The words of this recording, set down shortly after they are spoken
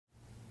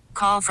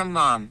Call from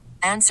mom.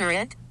 Answer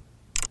it.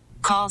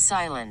 Call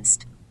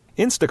silenced.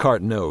 Instacart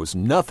knows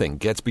nothing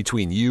gets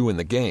between you and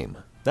the game.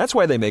 That's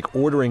why they make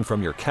ordering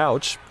from your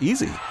couch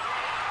easy.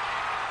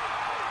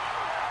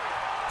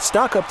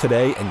 Stock up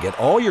today and get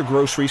all your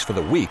groceries for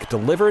the week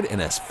delivered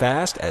in as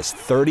fast as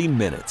 30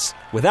 minutes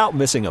without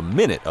missing a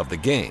minute of the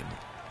game.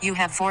 You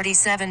have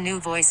 47 new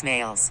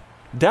voicemails.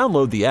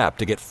 Download the app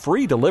to get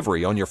free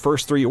delivery on your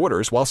first 3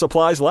 orders while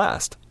supplies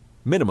last.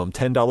 Minimum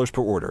 $10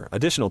 per order.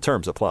 Additional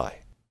terms apply.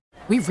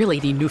 We really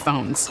need new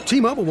phones.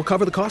 T-Mobile will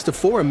cover the cost of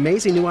 4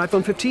 amazing new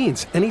iPhone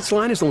 15s, and each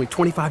line is only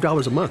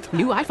 $25 a month.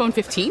 New iPhone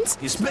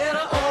 15s? It's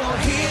better over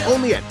here.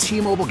 Only at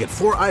T-Mobile, get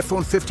 4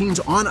 iPhone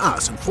 15s on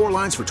us and 4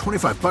 lines for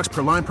 $25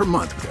 per line per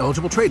month with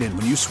eligible trade-in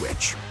when you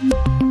switch.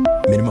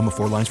 Minimum of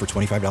 4 lines for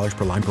 $25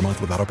 per line per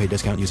month with autopay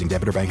discount using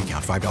debit or bank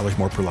account. $5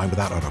 more per line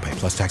without autopay,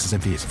 plus taxes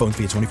and fees. Phone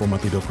fee at 24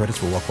 monthly bill credits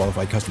for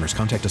well-qualified customers.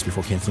 Contact us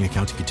before canceling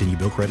account to continue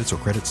bill credits or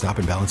credit stop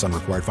and balance on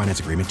required finance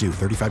agreement due.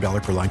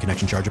 $35 per line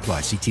connection charge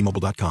applies. See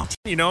T-Mobile.com.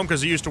 You know him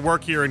because he used to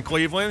work here in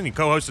Cleveland. He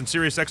co-hosts in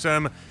Sirius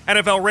XM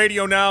NFL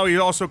Radio now. He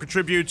also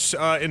contributes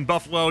in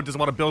Buffalo, does a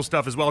lot of Bill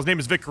stuff as well. His name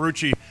is Vic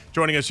Carucci,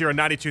 joining us here on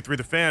 92.3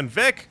 The Fan.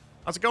 Vic,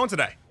 how's it going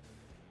today?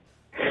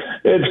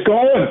 It's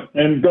going,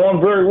 and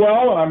going very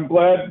well. I'm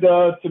glad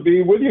to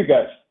be with you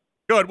guys.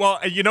 Good. Well,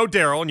 you know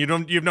Daryl, and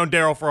you've known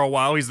Daryl for a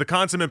while. He's the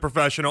consummate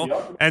professional.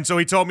 Yep. And so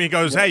he told me, he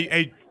goes,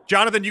 hey,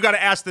 Jonathan, you got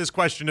to ask this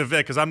question to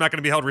Vic because I'm not going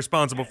to be held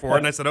responsible for it.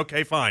 And I said,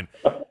 okay, fine.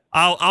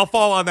 I'll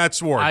fall on that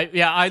sword.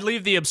 I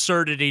leave the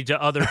absurdity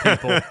to other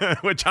people.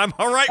 Which I'm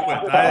all right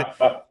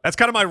with. That's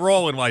kind of my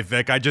role in life,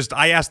 Vic.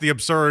 I ask the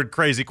absurd,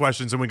 crazy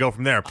questions, and we go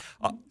from there.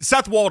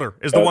 Seth Walter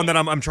is the one that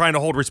I'm trying to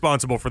hold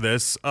responsible for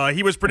this.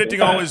 He was predicting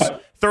all his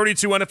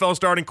 32 NFL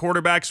starting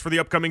quarterbacks for the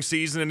upcoming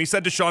season, and he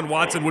said Deshaun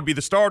Watson would be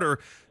the starter,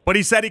 but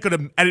he said he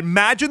could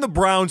imagine the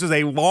Browns as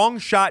a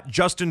long-shot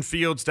Justin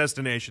Fields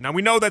destination. Now,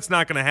 we know that's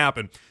not going to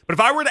happen, but if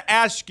I were to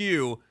ask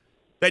you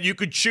that you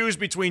could choose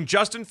between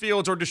Justin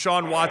Fields or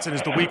Deshaun Watson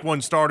as the Week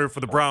 1 starter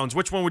for the Browns,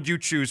 which one would you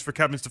choose for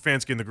Kevin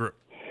Stefanski and the group?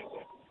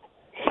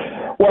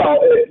 Well,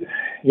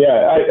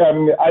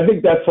 I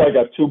think that's like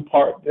a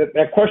two-part.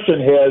 That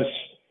question has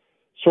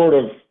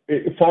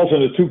it falls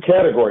into two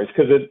categories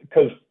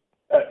because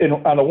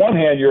on the one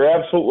hand, you're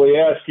absolutely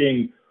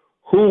asking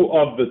who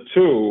of the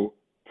two,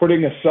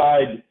 putting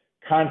aside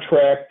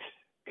contract,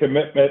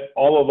 commitment,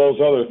 all of those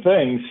other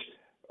things,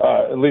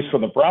 at least from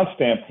the Browns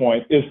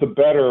standpoint, is the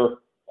better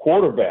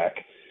quarterback.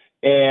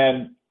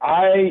 And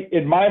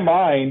in my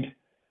mind,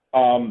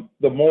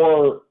 the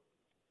more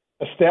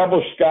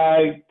established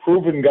guy,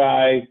 proven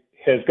guy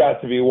has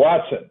got to be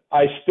Watson.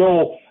 I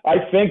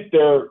think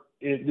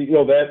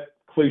that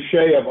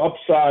cliche of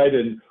upside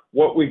and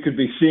what we could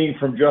be seeing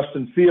from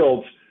Justin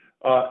Fields,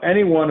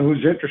 anyone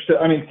who's interested,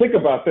 think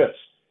about this.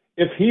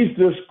 If he's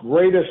this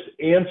greatest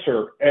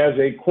answer as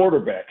a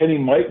quarterback, and he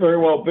might very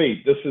well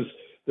be, this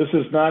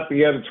is not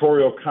the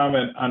editorial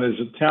comment on his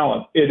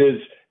talent. It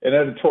is an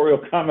editorial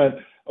comment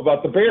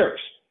about the Bears,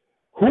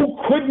 who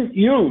couldn't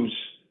use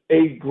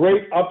a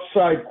great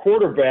upside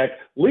quarterback,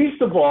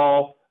 least of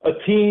all a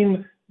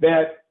team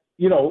that,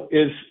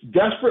 is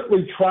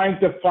desperately trying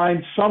to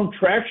find some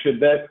traction,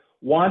 that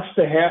wants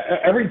to have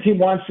 – every team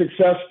wants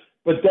success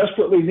but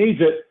desperately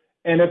needs it.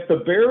 And if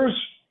the Bears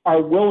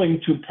are willing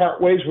to part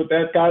ways with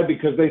that guy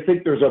because they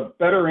think there's a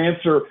better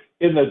answer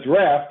in the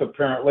draft,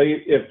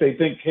 apparently, if they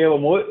think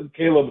Caleb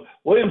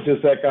Williams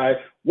is that guy,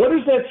 what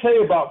does that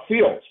say about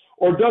Fields?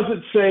 Or does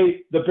it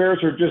say the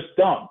Bears are just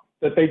dumb,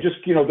 that they just,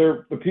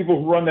 the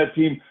people who run that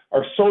team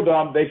are so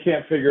dumb they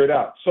can't figure it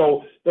out?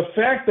 So the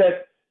fact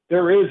that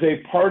there is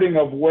a parting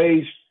of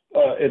ways,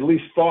 at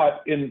least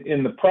thought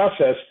in the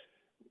process,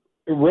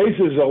 it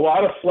raises a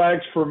lot of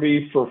flags for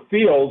me for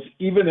Fields,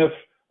 even if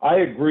I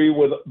agree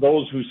with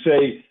those who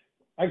say,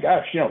 my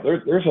gosh,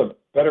 there's a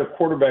better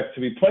quarterback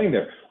to be playing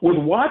there. With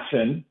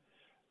Watson,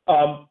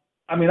 I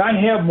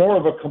have more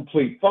of a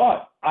complete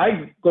thought.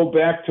 I go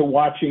back to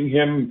watching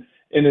him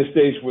in his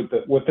days with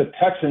the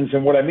Texans,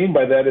 and what I mean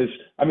by that is,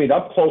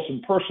 up close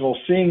and personal,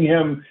 seeing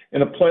him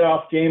in a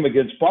playoff game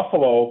against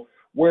Buffalo,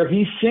 where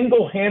he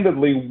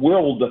single-handedly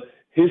willed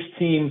his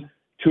team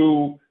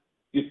to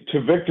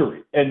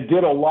victory and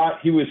did a lot.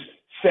 He was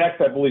sacked,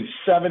 I believe,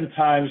 7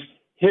 times,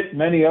 hit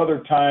many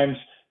other times.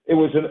 It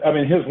was,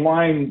 his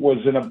line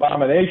was an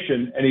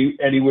abomination,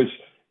 and he was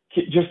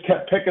just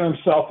kept picking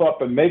himself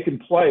up and making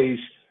plays,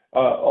 a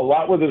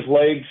lot with his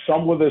legs,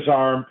 some with his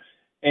arm.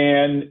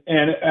 And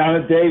on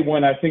a day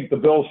when I think the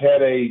Bills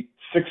had a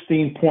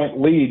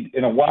 16-point lead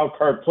in a wild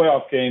card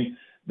playoff game,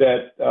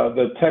 that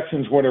the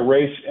Texans would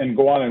erase and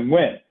go on and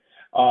win.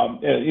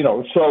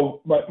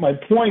 So my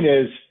point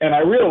is, and I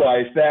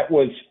realize that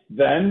was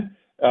then,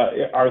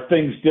 are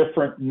things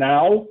different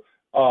now,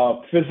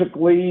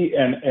 physically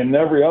and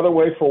every other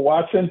way for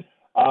Watson?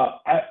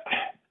 I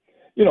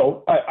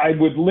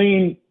would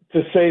lean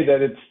to say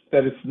that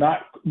it's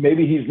not,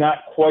 maybe he's not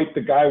quite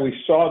the guy we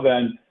saw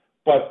then,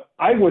 but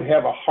I would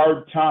have a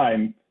hard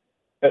time,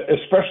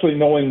 especially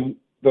knowing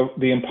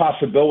the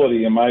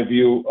impossibility, in my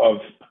view,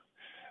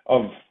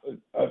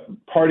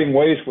 parting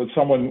ways with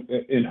someone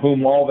in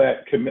whom all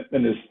that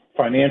commitment is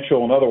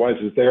financial and otherwise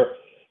is there.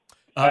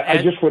 I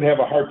just would have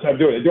a hard time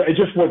doing it. It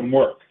just wouldn't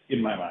work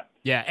in my mind.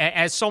 Yeah,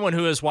 as someone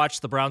who has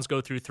watched the Browns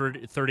go through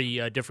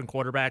 30 different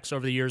quarterbacks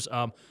over the years,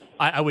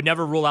 I would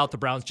never rule out the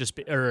Browns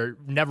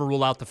never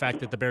rule out the fact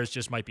that the Bears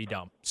just might be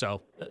dumb.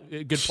 So,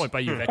 good point by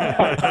you, Vic.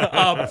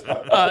 Along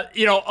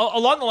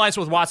the lines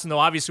with Watson, though,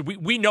 obviously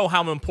we know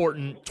how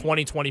important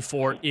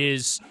 2024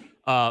 is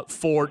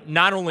for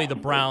not only the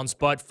Browns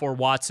but for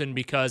Watson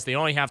because they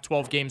only have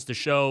 12 games to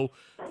show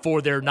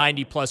for their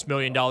 $90+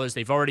 million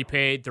they've already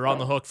paid. They're on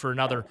the hook for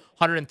another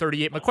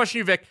 138. My question to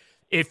you, Vic.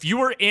 If you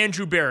were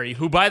Andrew Berry,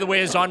 who, by the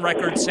way, is on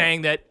record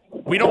saying that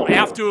we don't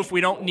have to if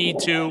we don't need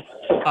to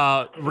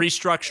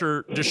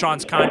restructure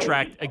Deshaun's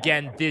contract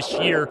again this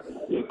year,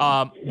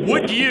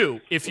 would you,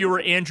 if you were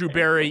Andrew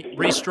Berry,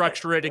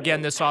 restructure it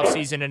again this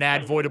offseason and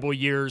add voidable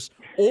years?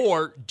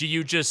 Or do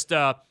you just,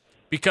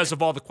 because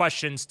of all the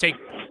questions, take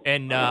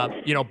and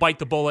bite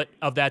the bullet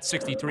of that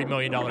 $63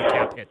 million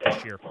cap hit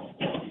this year?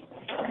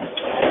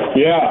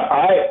 Yeah,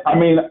 I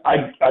mean,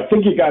 I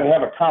think you got to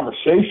have a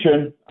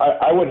conversation.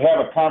 I would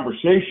have a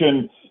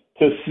conversation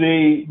to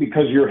see,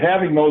 because you're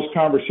having those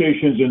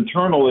conversations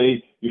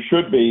internally, you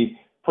should be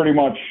pretty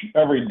much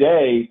every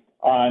day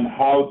on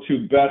how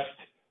to best,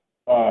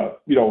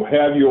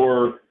 have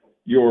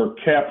your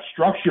cap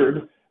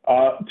structured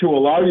to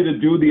allow you to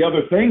do the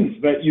other things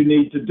that you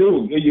need to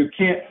do. You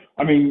can't,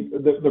 I mean,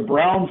 the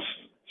Browns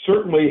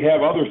certainly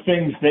have other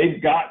things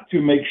they've got to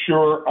make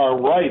sure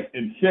are right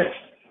and fixed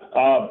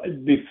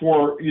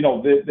before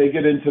they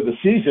get into the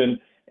season,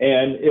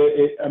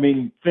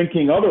 and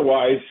thinking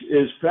otherwise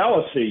is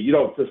fallacy.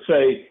 To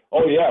say,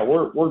 oh yeah,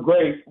 we're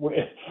great. We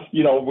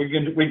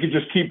can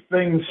just keep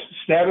things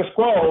status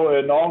quo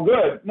and all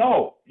good.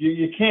 No,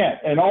 you can't,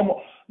 and almost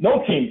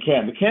no team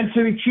can. The Kansas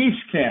City Chiefs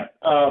can't.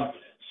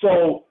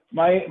 So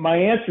my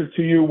answer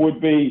to you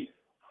would be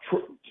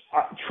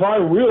try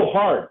real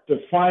hard to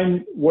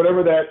find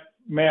whatever that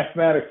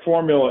mathematic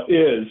formula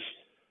is.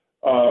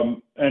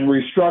 And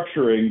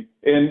restructuring.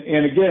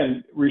 And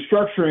again,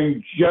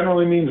 restructuring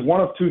generally means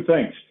one of two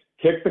things: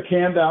 kick the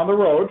can down the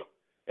road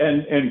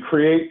and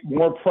create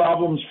more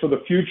problems for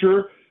the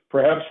future,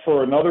 perhaps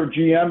for another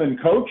GM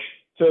and coach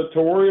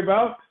to worry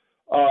about,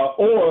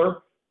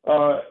 or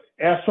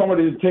ask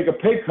somebody to take a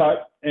pay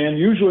cut. And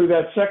usually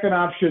that second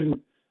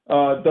option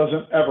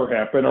doesn't ever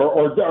happen,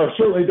 or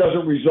certainly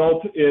doesn't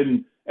result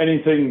in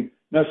anything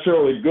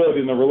necessarily good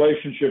in the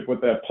relationship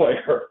with that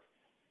player.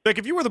 Vic,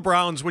 if you were the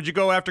Browns, would you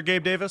go after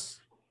Gabe Davis?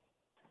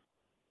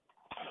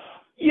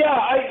 Yeah,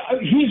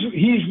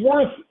 he's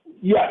worth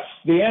yes.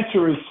 The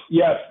answer is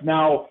yes.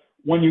 Now,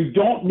 when you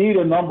don't need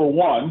a number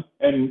one,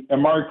 and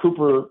Amari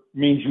Cooper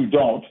means you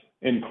don't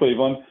in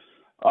Cleveland,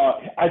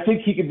 I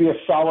think he could be a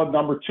solid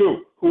number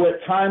two, who at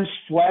times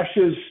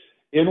flashes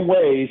in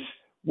ways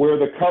where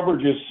the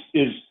coverage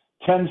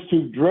tends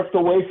to drift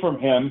away from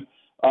him,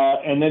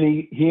 and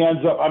then he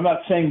ends up. I'm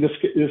not saying this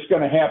is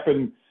going to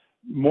happen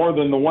more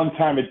than the one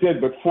time it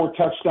did, but 4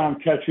 touchdown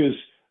catches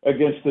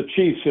against the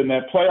Chiefs in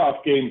that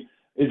playoff game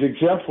is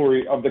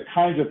exemplary of the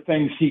kinds of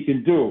things he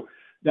can do.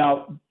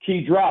 Now,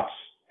 key drops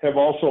have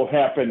also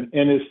happened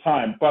in his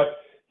time, but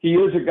he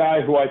is a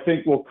guy who I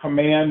think will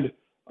command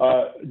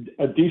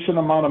a decent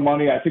amount of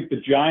money. I think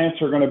the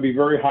Giants are going to be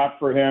very hot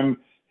for him.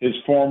 His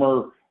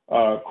former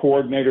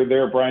coordinator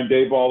there, Brian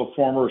Daboll, the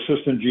former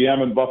assistant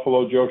GM in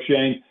Buffalo, Joe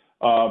Schoen,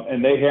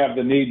 and they have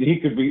the need.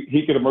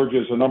 He could emerge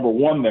as a number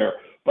one there.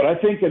 But I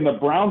think in the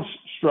Browns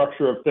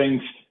structure of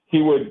things,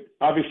 he would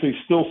obviously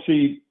still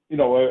see,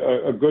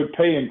 a good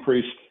pay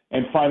increase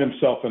and find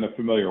himself in a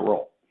familiar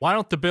role. Why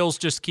don't the Bills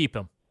just keep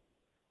him?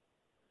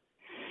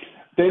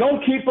 They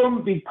don't keep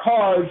him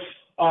because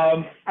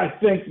I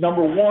think,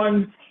 number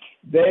one,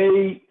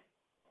 they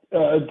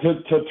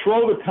to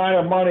throw the kind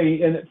of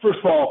money. And first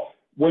of all,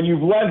 when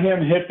you've let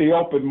him hit the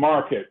open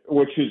market,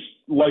 which is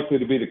likely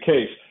to be the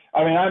case,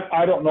 I mean,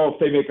 I don't know if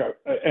they make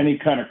any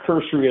kind of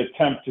cursory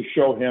attempt to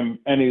show him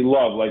any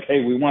love, like,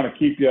 hey, we want to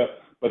keep you,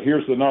 but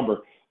here's the number.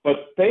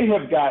 But they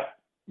have got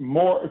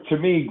more, to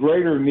me,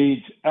 greater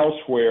needs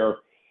elsewhere,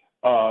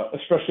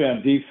 especially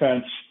on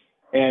defense.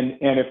 And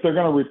if they're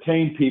going to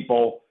retain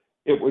people,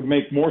 it would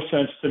make more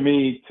sense to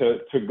me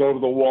to go to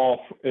the wall,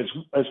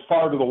 as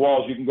far to the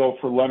wall as you can go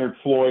for Leonard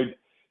Floyd,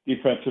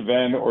 defensive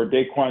end, or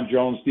Daquan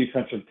Jones,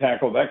 defensive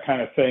tackle, that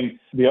kind of thing.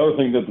 The other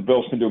thing that the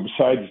Bills can do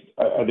besides,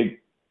 I think,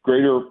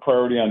 greater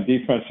priority on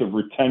defensive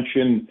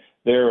retention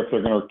there, if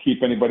they're going to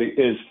keep anybody,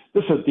 is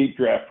this is a deep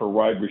draft for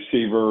wide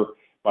receiver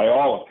by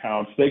all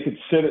accounts. They could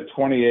sit at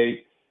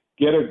 28,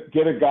 get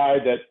a guy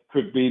that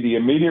could be the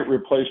immediate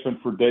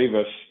replacement for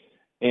Davis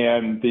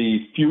and the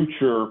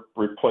future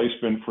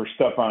replacement for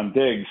Stephon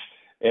Diggs.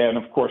 And,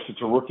 of course,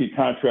 it's a rookie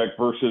contract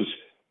versus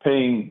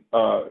paying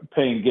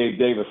Gabe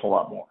Davis a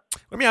lot more.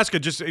 Let me ask you,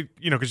 just,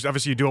 because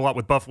obviously you do a lot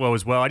with Buffalo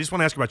as well. I just want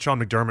to ask you about Sean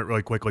McDermott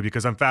really quickly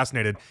because I'm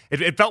fascinated.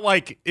 It felt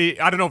like,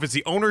 I don't know if it's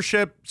the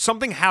ownership,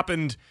 something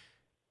happened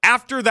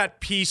After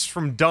that piece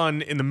from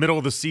Dunn in the middle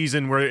of the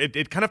season where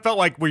it kind of felt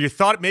like where you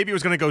thought maybe it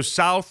was going to go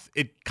south,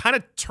 it kind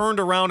of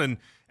turned around and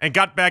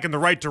got back in the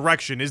right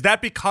direction. Is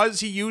that because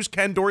he used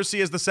Ken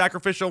Dorsey as the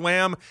sacrificial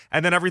lamb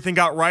and then everything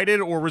got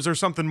righted, or was there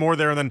something more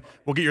there? And then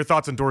we'll get your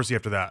thoughts on Dorsey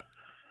after that.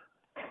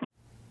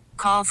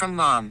 Call from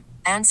mom.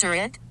 Answer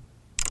it.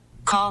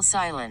 Call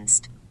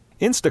silenced.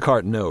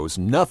 Instacart knows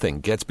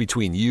nothing gets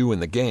between you and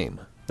the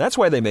game. That's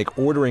why they make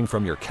ordering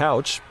from your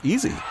couch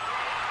easy.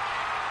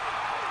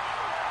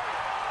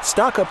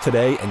 Stock up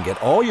today and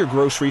get all your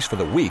groceries for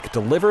the week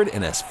delivered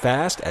in as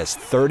fast as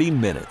 30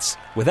 minutes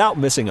without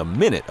missing a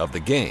minute of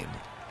the game.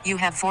 You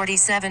have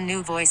 47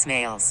 new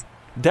voicemails.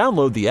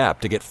 Download the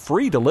app to get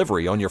free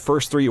delivery on your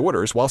first 3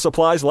 orders while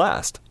supplies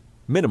last.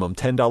 Minimum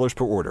 $10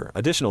 per order.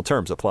 Additional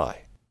terms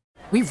apply.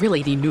 We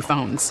really need new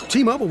phones.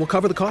 T-Mobile will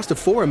cover the cost of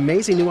 4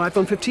 amazing new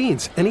iPhone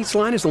 15s, and each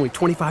line is only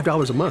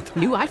 $25 a month.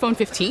 New iPhone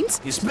 15s?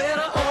 It's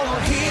better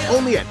over here.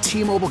 Only at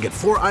T-Mobile, get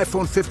 4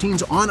 iPhone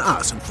 15s on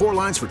us and 4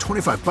 lines for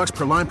 $25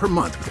 per line per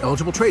month with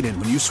eligible trade-in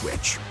when you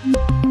switch.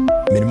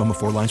 Minimum of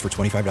 4 lines for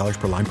 $25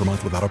 per line per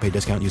month with autopay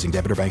discount using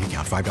debit or bank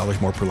account.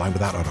 $5 more per line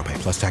without autopay,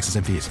 plus taxes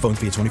and fees. Phone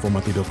fee at 24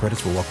 monthly bill credits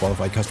for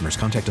well-qualified customers.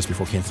 Contact us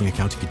before canceling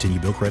account to continue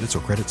bill credits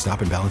or credit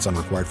stop and balance on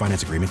required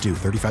finance agreement due.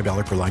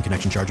 $35 per line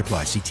connection charge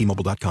applies. See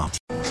T-Mobile.com.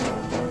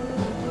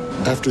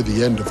 After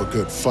the end of a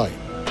good fight,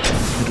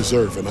 you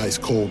deserve an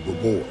ice-cold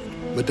reward.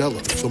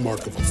 Modelo is the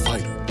mark of a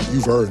fighter.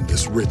 You've earned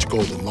this rich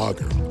golden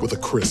lager with a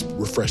crisp,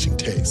 refreshing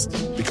taste.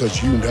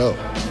 Because you know,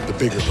 the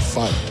bigger the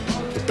fight,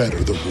 the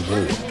better the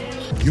reward.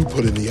 You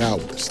put in the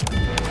hours,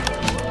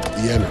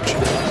 the energy,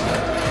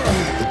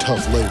 the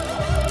tough labor.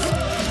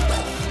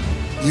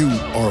 You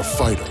are a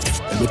fighter,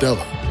 and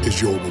Modelo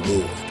is your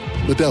reward.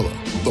 Modelo,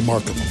 the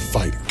mark of a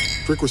fighter.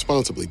 Drink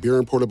responsibly. Beer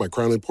imported by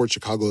Crown Imports,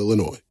 Chicago,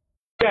 Illinois.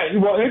 Yeah,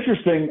 well,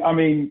 interesting. I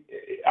mean,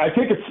 I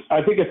think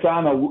it's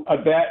on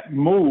that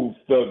move,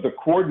 the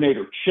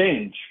coordinator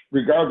change,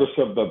 regardless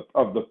of the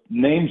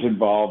names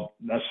involved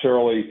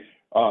necessarily.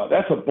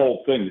 That's a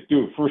bold thing to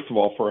do, first of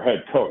all, for a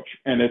head coach,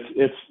 and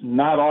it's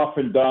not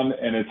often done,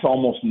 and it's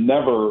almost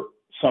never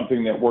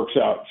something that works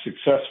out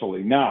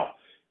successfully. Now,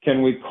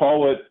 can we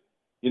call it,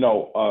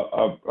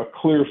 a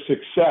clear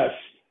success?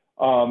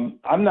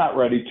 I'm not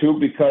ready to,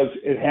 because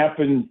it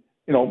happened,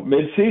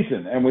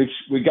 mid-season, and we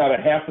got a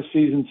half a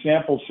season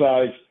sample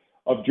size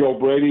of Joe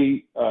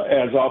Brady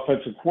as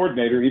offensive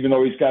coordinator, even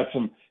though he's got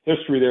some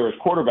history there as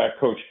quarterback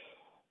coach.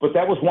 But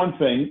that was one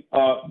thing,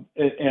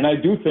 and I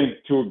do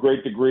think to a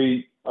great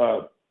degree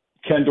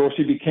Ken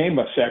Dorsey became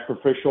a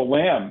sacrificial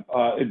lamb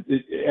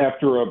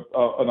after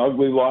an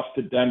ugly loss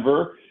to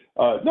Denver.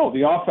 No,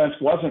 the offense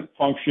wasn't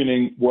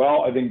functioning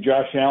well. I think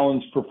Josh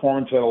Allen's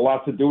performance had a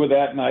lot to do with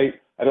that, and I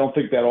don't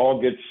think that all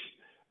gets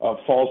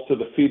falls to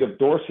the feet of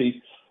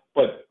Dorsey.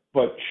 But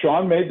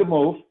Sean made the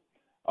move.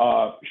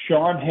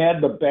 Sean had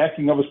the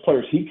backing of his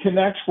players. He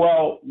connects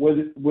well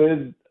with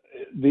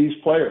these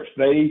players.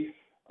 They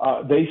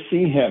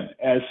see him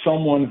as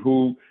someone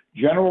who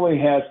generally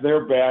has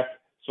their back,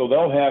 so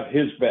they'll have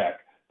his back.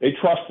 They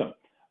trust him.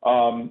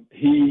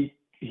 He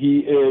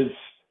is.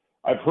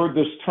 I've heard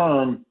this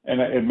term,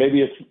 and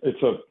maybe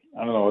it's a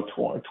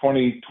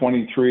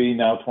 2023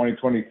 now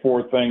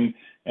 2024 thing,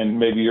 and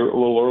maybe a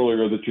little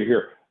earlier that you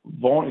hear.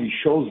 He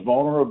shows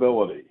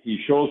vulnerability.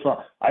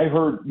 I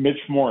heard Mitch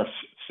Morse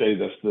say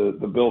this,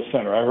 the Bills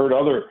center. I heard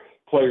other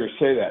players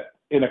say that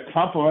in a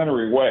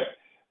complimentary way.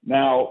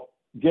 Now,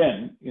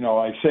 again,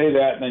 I say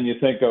that, and then you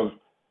think of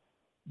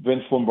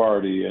Vince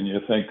Lombardi, and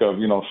you think of,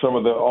 some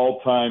of the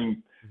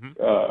all-time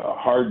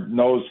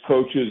hard-nosed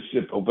coaches,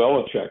 Bill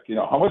Belichick.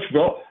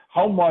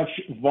 How much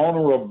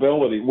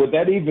vulnerability would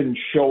that even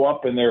show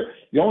up in there?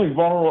 The only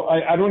vulnerable,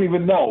 I don't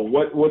even know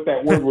what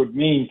that word would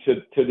mean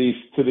to these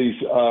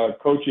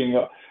coaching,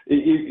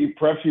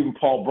 perhaps even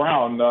Paul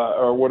Brown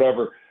or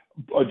whatever,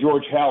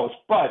 George Halas.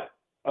 But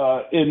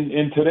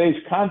in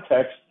today's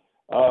context,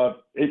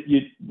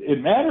 it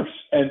matters,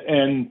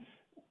 and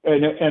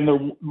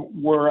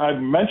where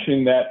I'm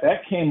mentioning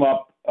that came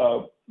up.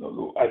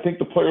 I think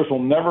the players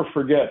will never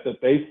forget that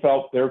they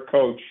felt their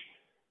coach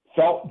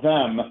felt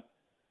them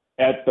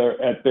at their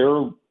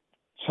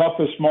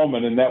toughest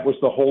moment, and that was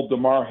the whole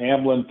Damar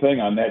Hamlin thing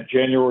on that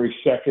January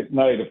 2nd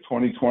night of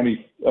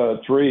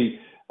 2023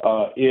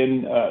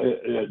 in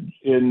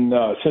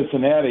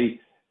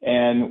Cincinnati.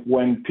 And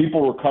when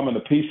people were coming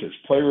to pieces,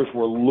 players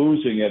were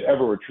losing it.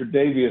 Everett,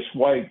 Tre'Davious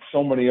White,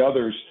 so many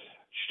others,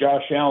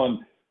 Josh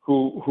Allen,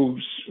 who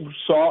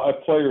saw a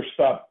player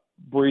stop,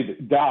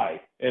 breathe, die,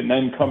 and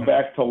then come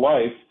back to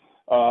life.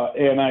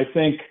 And I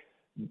think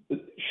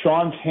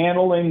Sean's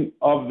handling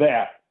of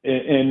that,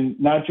 and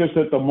not just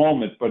at the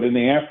moment, but in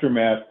the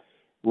aftermath,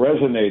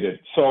 resonated.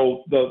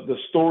 So the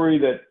story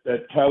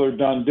that Tyler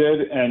Dunn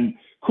did, and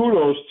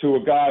kudos to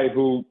a guy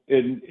who,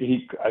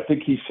 I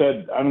think he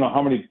said, I don't know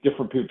how many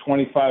different people,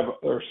 25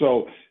 or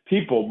so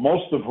people,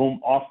 most of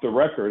whom off the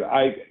record,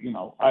 I'd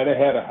have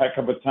had a heck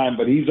of a time,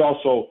 but he's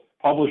also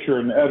publisher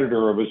and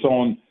editor of his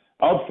own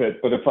outfit.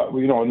 But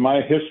in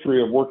my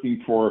history of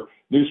working for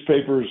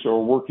newspapers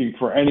or working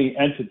for any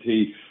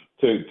entity,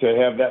 to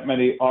have that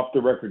many off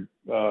the record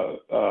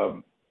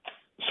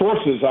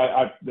sources,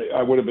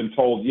 I would have been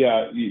told,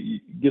 you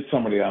get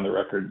somebody on the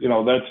record.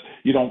 That's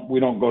we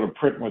don't go to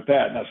print with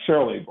that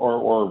necessarily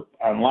or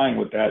online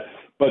with that.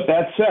 But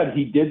that said,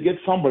 he did get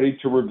somebody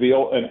to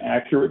reveal an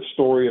accurate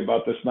story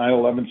about this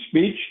 9/11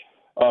 speech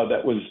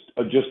that was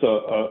just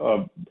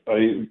a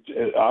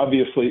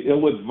obviously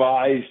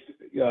ill-advised.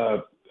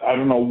 I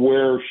don't know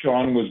where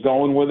Sean was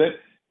going with it.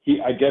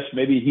 I guess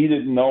maybe he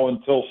didn't know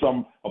until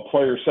a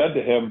player said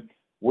to him,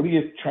 "What are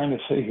you trying to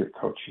say here,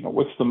 Coach?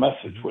 What's the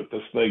message with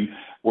this thing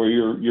where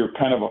you're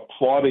kind of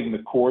applauding the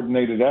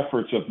coordinated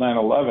efforts of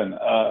 9/11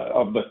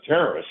 of the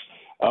terrorists?"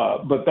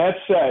 But that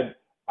said,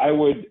 I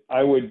would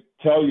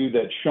tell you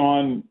that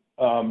Sean,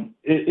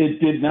 it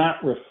did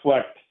not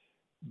reflect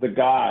the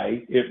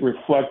guy. It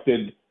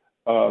reflected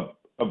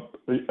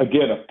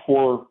again a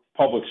poor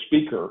public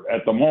speaker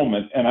at the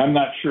moment, and I'm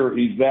not sure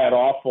he's that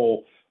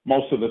awful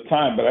most of the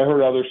time. But I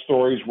heard other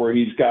stories where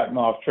he's gotten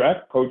off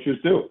track. Coaches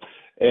do,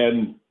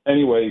 and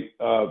anyway,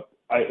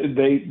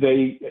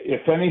 they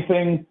if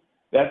anything,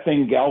 that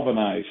thing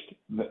galvanized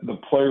the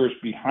players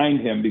behind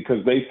him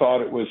because they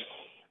thought it was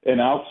an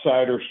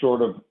outsider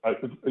sort of,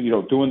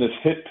 doing this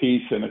hit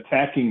piece and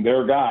attacking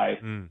their guy,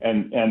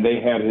 and they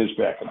had his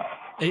backing up.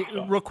 Hey,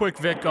 real quick,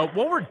 Vic,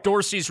 what were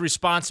Dorsey's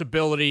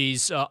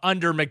responsibilities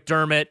under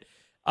McDermott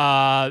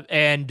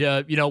and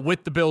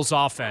with the Bills'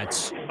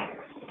 offense?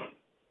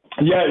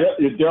 Yeah,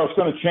 it's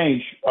going to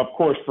change, of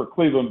course, for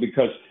Cleveland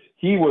because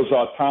he was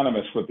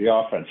autonomous with the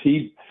offense.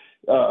 He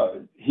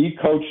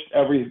coached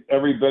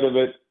every bit of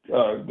it,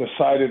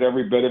 decided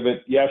every bit of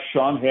it. Yes,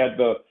 Sean had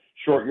the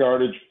short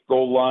yardage,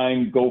 goal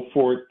line, go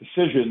for it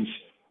decisions,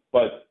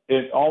 but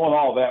all in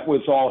all, that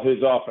was all his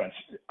offense.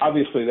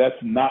 Obviously, that's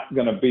not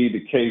going to be the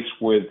case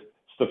with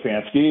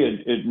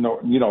Stefanski.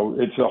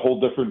 It's a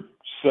whole different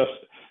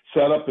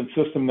setup and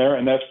system there,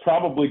 and that's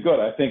probably good.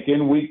 I think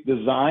in-week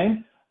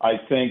design, I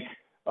think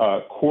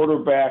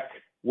quarterback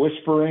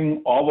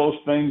whispering, all those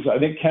things. I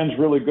think Ken's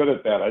really good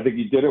at that. I think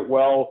he did it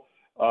well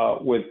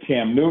with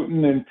Cam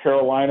Newton in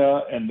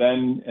Carolina, and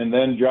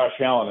then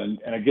Josh Allen.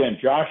 And again,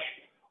 Josh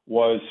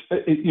was,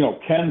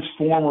 Ken's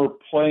former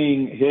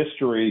playing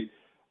history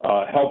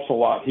helps a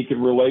lot. He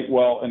can relate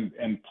well,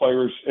 and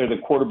players, the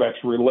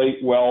quarterbacks relate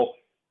well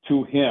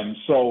to him.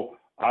 So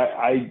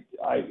I'm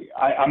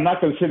not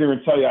going to sit here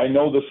and tell you I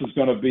know this is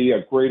going to be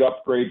a great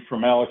upgrade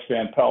from Alex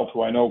Van Pelt,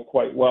 who I know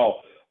quite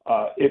well.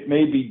 It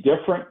may be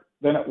different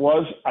than it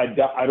was. I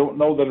don't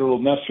know that it'll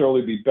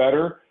necessarily be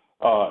better,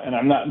 and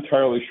I'm not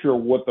entirely sure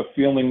what the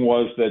feeling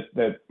was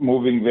that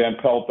moving Van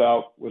Pelt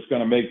out was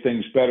going to make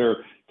things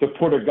better to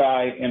put a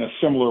guy in a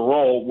similar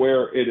role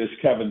where it is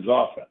Kevin's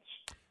offense.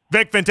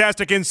 Vic,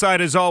 fantastic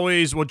insight as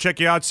always. We'll check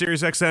you out,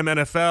 Sirius XM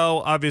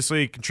NFL,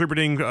 obviously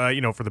contributing,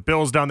 for the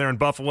Bills down there in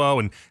Buffalo,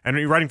 and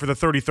you're writing for the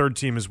 33rd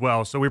team as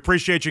well. So we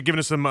appreciate you giving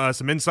us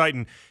some insight,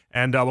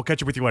 and we'll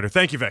catch up with you later.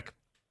 Thank you, Vic.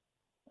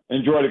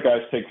 Enjoyed it,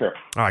 guys. Take care.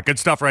 All right, good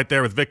stuff right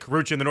there with Vic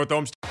Carucci in the North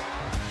Dome.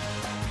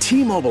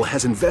 T-Mobile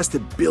has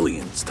invested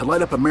billions to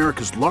light up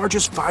America's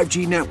largest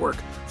 5G network,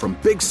 from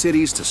big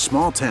cities to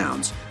small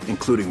towns,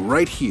 including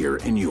right here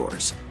in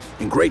yours.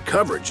 And great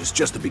coverage is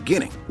just the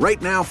beginning.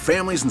 Right now,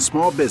 families and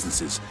small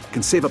businesses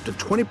can save up to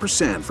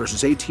 20%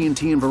 versus AT&T and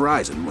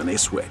Verizon when they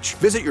switch.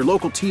 Visit your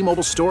local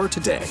T-Mobile store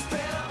today.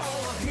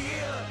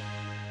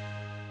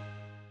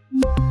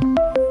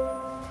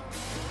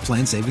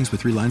 Plan savings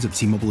with 3 lines of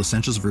T-Mobile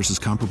Essentials versus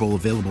comparable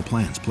available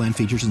plans. Plan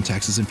features and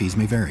taxes and fees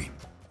may vary.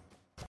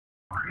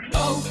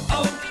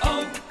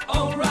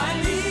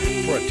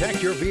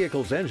 Protect your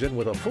vehicle's engine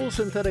with a full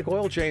synthetic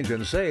oil change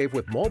and save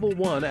with Mobile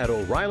One at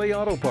O'Reilly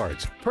Auto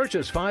Parts.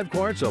 Purchase 5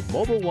 quarts of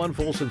Mobile One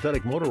full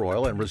synthetic motor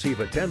oil and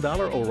receive a $10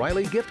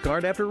 O'Reilly gift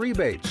card after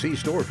rebate. See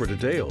store for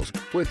details.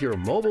 With your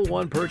Mobile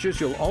One purchase,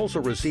 you'll also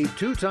receive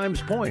 2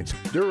 times points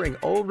during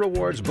O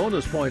Rewards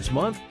Bonus Points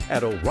Month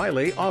at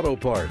O'Reilly Auto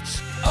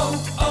Parts.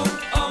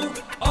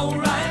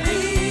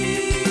 O'Reilly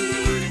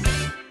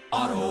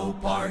Auto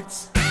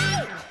Parts.